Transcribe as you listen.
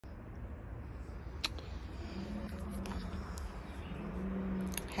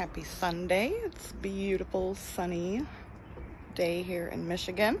Happy Sunday. It's a beautiful sunny day here in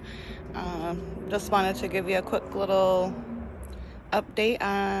Michigan. Just wanted to give you a quick little update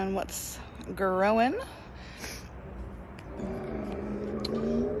on what's growing.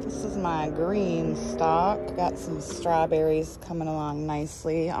 This is my green stalk. Got some strawberries coming along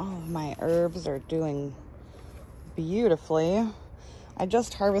nicely. All of my herbs are doing beautifully. I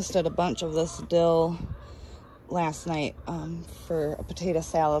just harvested a bunch of this dill last night for a potato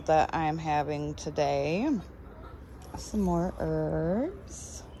salad that I'm having today. Some more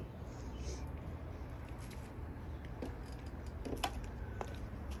herbs.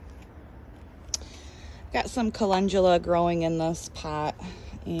 Got some calendula growing in this pot,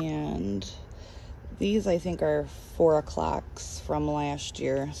 and these I think are 4 o'clocks from last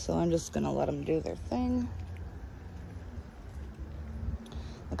year, so I'm just gonna let them do their thing.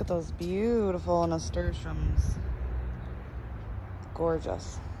 Look at those beautiful nasturtiums.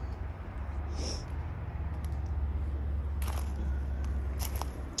 Gorgeous.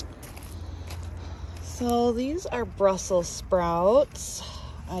 So these are Brussels sprouts.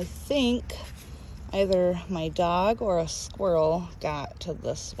 I think either my dog or a squirrel got to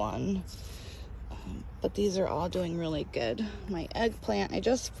this one. But these are all doing really good. My eggplant, I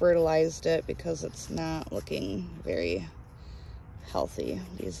just fertilized it because it's not looking very healthy.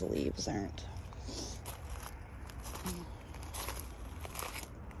 These leaves aren't.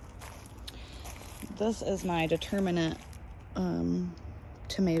 This is my determinate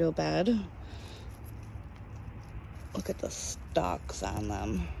tomato bed. Look at the stalks on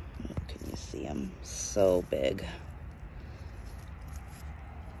them. Can you see them? So big.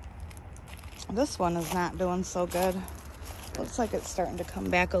 This one is not doing so good. Looks like it's starting to come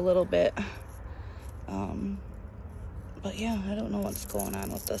back a little bit. But yeah, I don't know what's going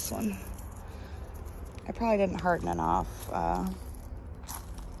on with this one. I probably didn't harden it off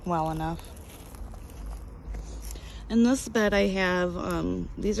well enough. In this bed I have,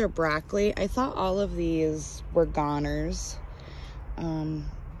 these are broccoli. I thought all of these were goners.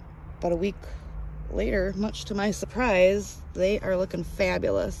 But a week later, much to my surprise, they are looking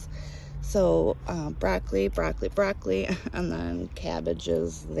fabulous. So broccoli, and then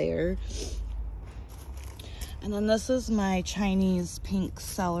cabbages there. And then this is my Chinese pink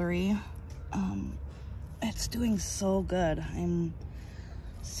celery. It's doing so good. I'm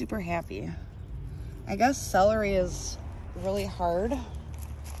super happy. I guess celery is really hard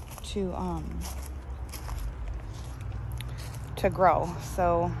to grow.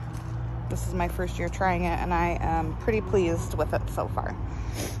 So this is my first year trying it, and I am pretty pleased with it so far.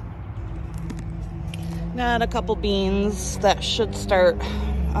 Got a couple beans that should start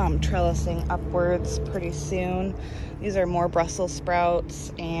trellising upwards pretty soon. These are more Brussels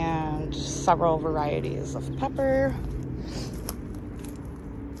sprouts and several varieties of pepper.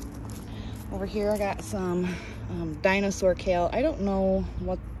 Over here I got some dinosaur kale. I don't know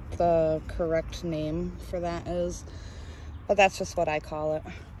what the correct name for that is, but that's just what I call it.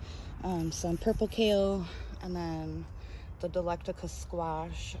 Some purple kale, and then the Delectica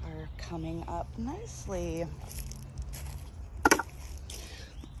squash are coming up nicely.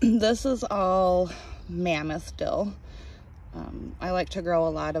 This is all mammoth dill. I like to grow a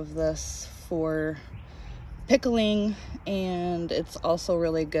lot of this for pickling, and it's also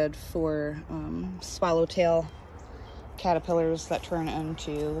really good for swallowtail caterpillars that turn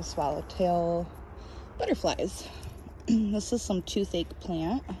into swallowtail butterflies. This is some toothache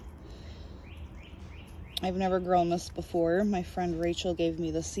plant. I've never grown this before. My friend Rachel gave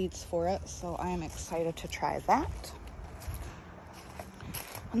me the seeds for it, so I am excited to try that.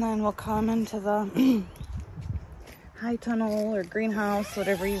 And then we'll come into the high tunnel or greenhouse,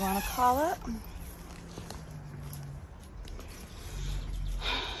 whatever you want to call it.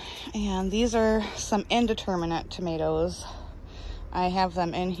 And these are some indeterminate tomatoes. I have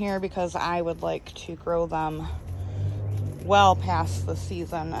them in here because I would like to grow them well past the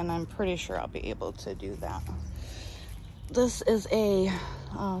season, and I'm pretty sure I'll be able to do that. This is a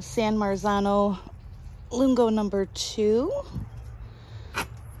San Marzano Lungo number 2.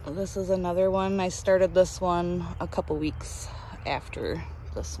 This is another one. I started this one a couple weeks after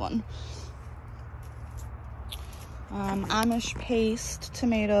this one. Amish paste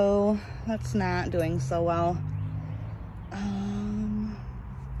tomato, that's not doing so well. I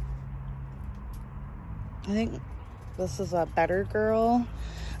think this is a Better Girl,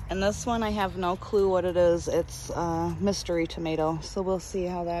 and this one I have no clue what it is. It's mystery tomato, so we'll see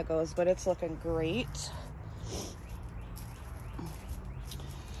how that goes, but it's looking great.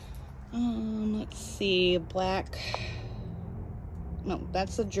 Let's see, no,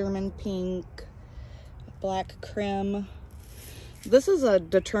 that's a German pink, black creme. This is a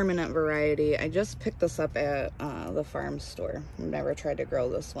determinate variety. I just picked this up at the farm store. I've never tried to grow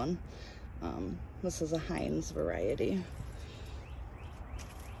this one. This is a Heinz variety.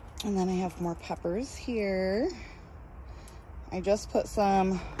 And then I have more peppers here. I just put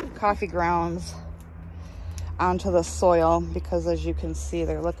some coffee grounds onto the soil because, as you can see,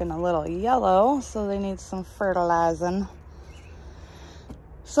 they're looking a little yellow, so they need some fertilizing.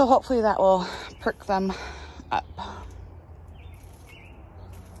 So hopefully that will perk them up.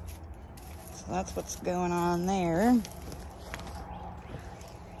 So that's what's going on there.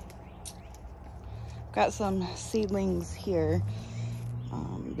 Got some seedlings here.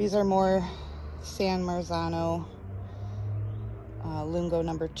 These are more San Marzano Lungo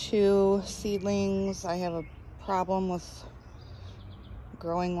number 2 seedlings. I have a problem with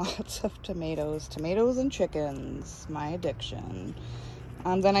growing lots of tomatoes and chickens, my addiction.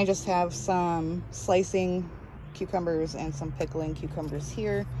 Then I just have some slicing cucumbers and some pickling cucumbers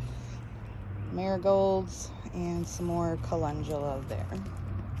here, marigolds, and some more calendula there.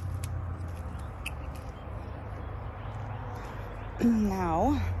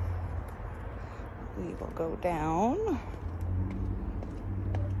 Now we will go down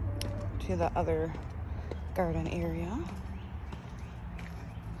to the other garden area.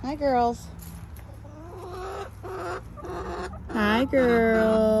 Hi, girls. Hi,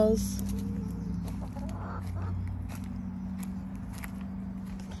 girls.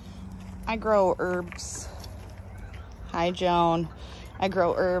 I grow herbs. Hi, Joan. I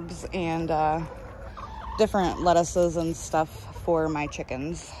grow herbs and different lettuces and stuff for my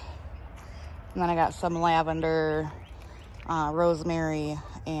chickens. And then I got some lavender, rosemary,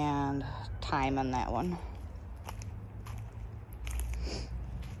 and thyme in that one.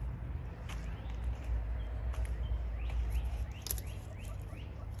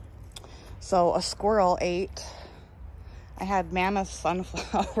 So a squirrel ate. I had mammoth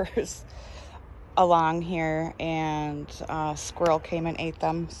sunflowers along here, and a squirrel came and ate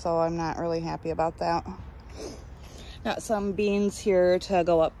them, so I'm not really happy about that. Got some beans here to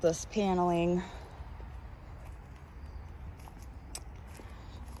go up this paneling.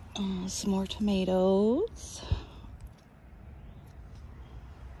 Some more tomatoes.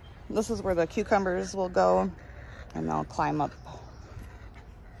 This is where the cucumbers will go, and they'll climb up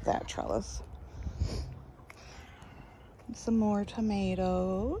that trellis. Some more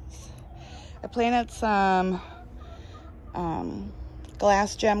tomatoes. I planted some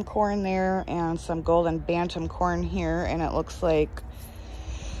glass gem corn there and some golden bantam corn here, and it looks like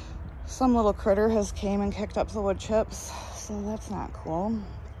some little critter has came and kicked up the wood chips, so that's not cool.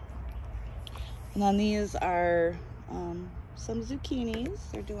 And then these are some zucchinis.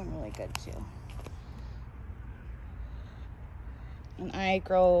 They're doing really good too. And I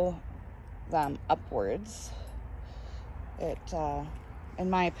grow them upwards. It, in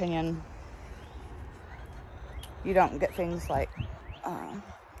my opinion, you don't get things like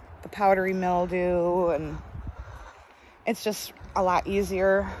the powdery mildew, and it's just a lot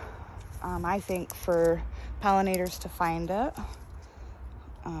easier, I think, for pollinators to find it.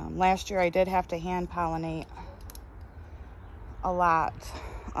 Last year I did have to hand pollinate a lot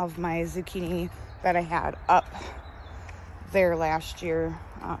of my zucchini that I had up there last year,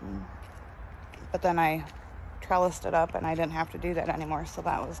 but then I trellised it up and I didn't have to do that anymore, so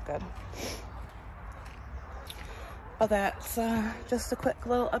that was good. But that's just a quick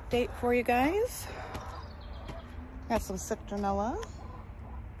little update for you guys. Got some citronella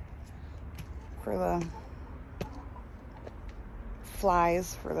for the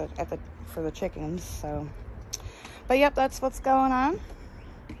flies for the chickens. So, but yep, that's what's going on.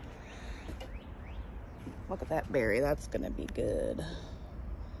 Look at that berry. That's gonna be good.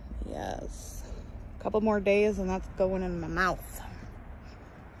 Yes. A couple more days and that's going in my mouth.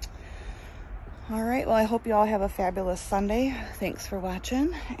 All right, well, I hope you all have a fabulous Sunday. Thanks for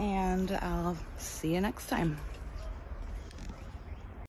watching, and I'll see you next time.